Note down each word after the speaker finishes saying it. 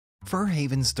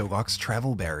Furhaven's Deluxe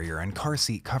Travel Barrier and Car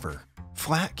Seat Cover.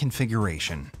 Flat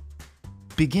configuration.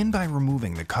 Begin by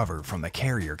removing the cover from the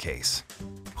carrier case.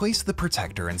 Place the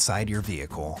protector inside your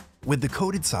vehicle, with the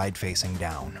coated side facing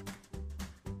down.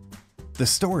 The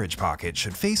storage pocket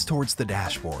should face towards the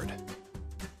dashboard.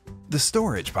 The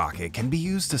storage pocket can be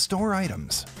used to store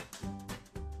items.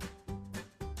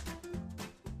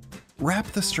 Wrap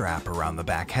the strap around the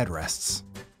back headrests.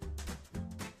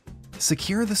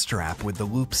 Secure the strap with the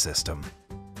loop system.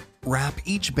 Wrap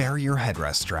each barrier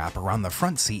headrest strap around the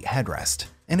front seat headrest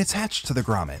and attach to the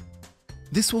grommet.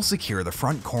 This will secure the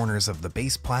front corners of the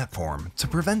base platform to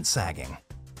prevent sagging.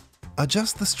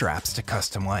 Adjust the straps to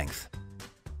custom length.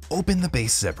 Open the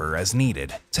base zipper as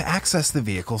needed to access the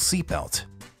vehicle's seatbelt.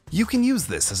 You can use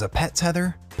this as a pet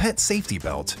tether, pet safety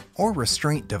belt, or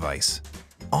restraint device.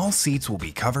 All seats will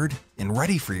be covered and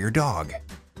ready for your dog.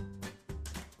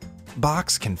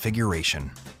 Box configuration.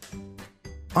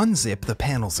 Unzip the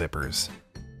panel zippers.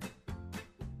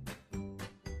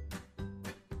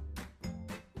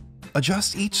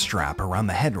 Adjust each strap around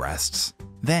the headrests,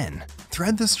 then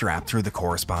thread the strap through the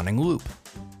corresponding loop.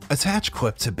 Attach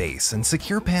clip to base and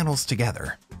secure panels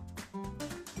together.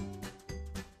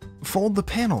 Fold the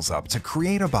panels up to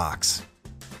create a box.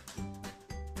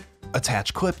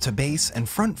 Attach clip to base and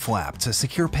front flap to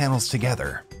secure panels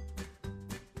together.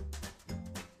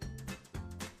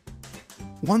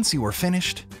 Once you are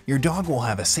finished, your dog will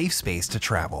have a safe space to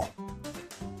travel.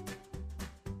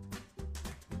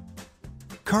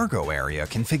 Cargo area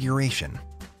configuration.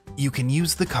 You can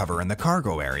use the cover in the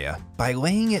cargo area by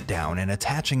laying it down and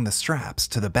attaching the straps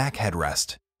to the back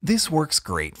headrest. This works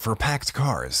great for packed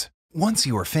cars. Once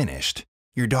you are finished,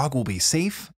 your dog will be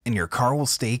safe and your car will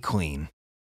stay clean.